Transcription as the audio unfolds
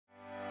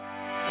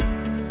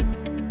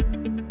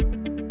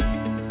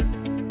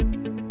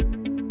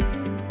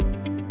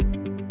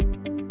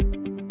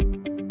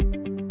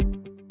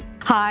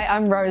Hi,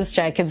 I'm Rose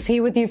Jacobs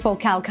here with you for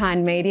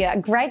Kalkine Media.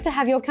 Great to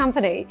have your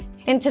company.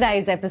 In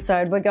today's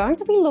episode, we're going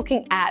to be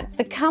looking at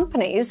the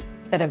companies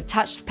that have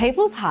touched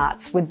people's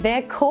hearts with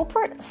their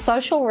corporate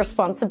social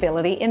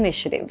responsibility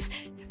initiatives.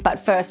 But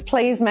first,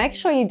 please make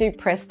sure you do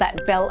press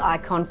that bell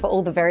icon for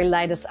all the very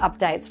latest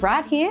updates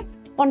right here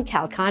on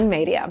Kalkine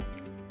Media.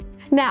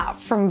 Now,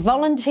 from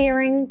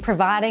volunteering,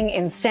 providing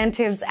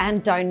incentives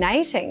and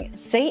donating,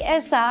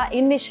 CSR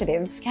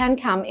initiatives can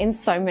come in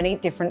so many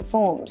different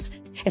forms.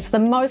 It's the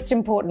most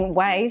important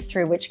way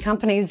through which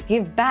companies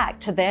give back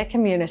to their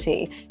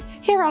community.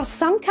 Here are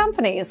some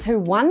companies who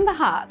won the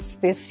hearts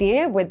this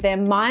year with their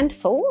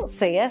mindful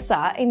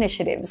CSR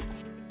initiatives.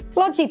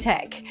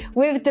 Logitech.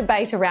 With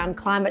debate around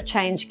climate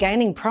change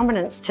gaining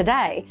prominence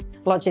today,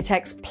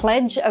 Logitech's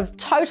pledge of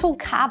total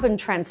carbon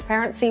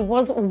transparency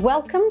was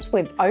welcomed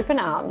with open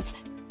arms.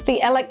 The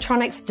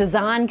electronics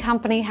design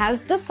company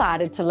has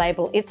decided to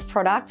label its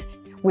product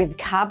with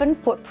carbon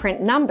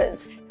footprint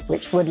numbers,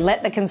 which would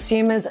let the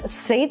consumers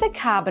see the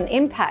carbon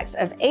impact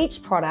of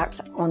each product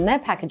on their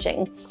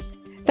packaging.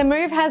 The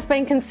move has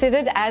been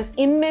considered as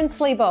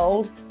immensely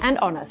bold and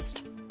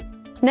honest.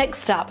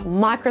 Next up,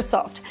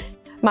 Microsoft.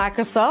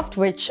 Microsoft,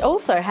 which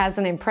also has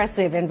an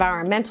impressive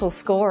environmental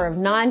score of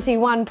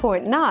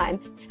 91.9,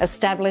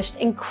 established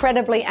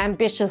incredibly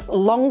ambitious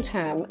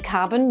long-term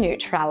carbon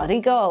neutrality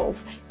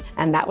goals.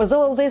 And that was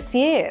all this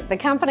year. The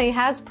company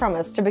has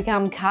promised to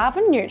become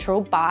carbon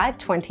neutral by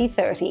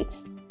 2030.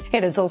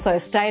 It has also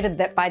stated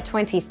that by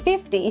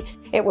 2050,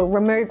 it will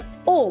remove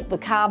all the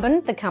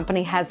carbon the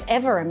company has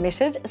ever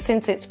emitted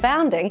since its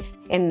founding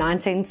in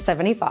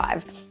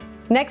 1975.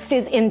 Next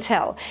is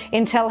Intel.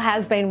 Intel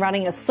has been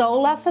running a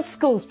Solar for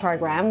Schools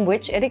program,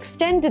 which it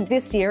extended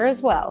this year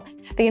as well.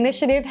 The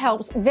initiative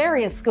helps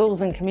various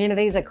schools and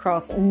communities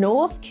across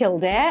North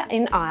Kildare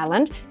in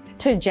Ireland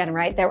to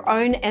generate their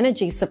own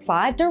energy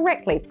supply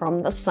directly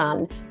from the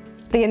sun.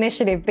 The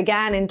initiative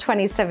began in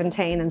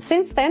 2017 and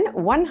since then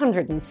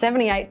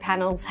 178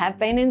 panels have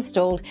been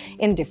installed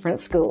in different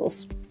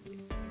schools.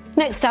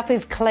 Next up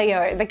is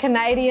Clio, the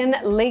Canadian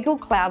legal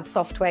cloud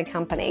software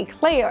company.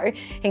 Clio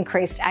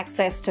increased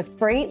access to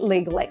free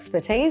legal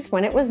expertise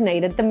when it was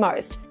needed the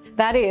most,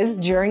 that is,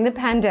 during the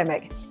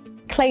pandemic.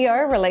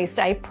 Clio released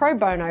a pro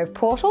bono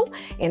portal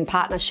in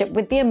partnership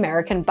with the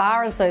American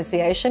Bar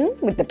Association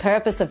with the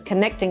purpose of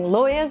connecting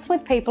lawyers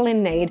with people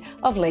in need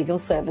of legal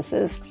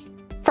services.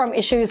 From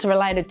issues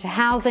related to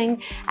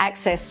housing,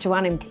 access to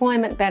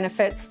unemployment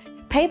benefits,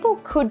 people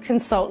could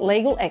consult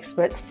legal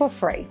experts for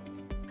free.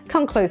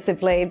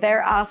 Conclusively,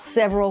 there are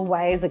several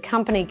ways a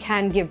company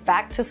can give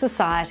back to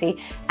society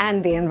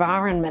and the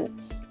environment.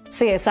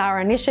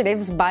 CSR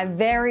initiatives by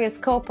various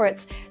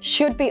corporates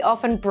should be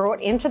often brought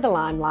into the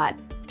limelight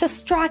to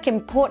strike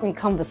important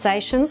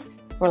conversations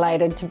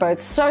related to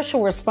both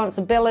social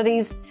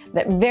responsibilities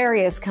that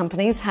various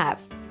companies have.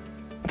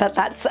 But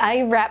that's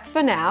a wrap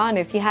for now, and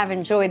if you have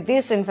enjoyed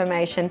this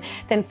information,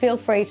 then feel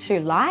free to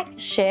like,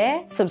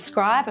 share,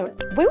 subscribe,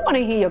 and we want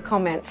to hear your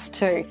comments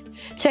too.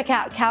 Check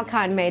out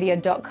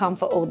kalkinemedia.com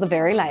for all the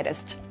very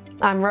latest.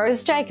 I'm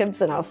Rose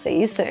Jacobs, and I'll see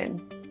you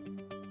soon.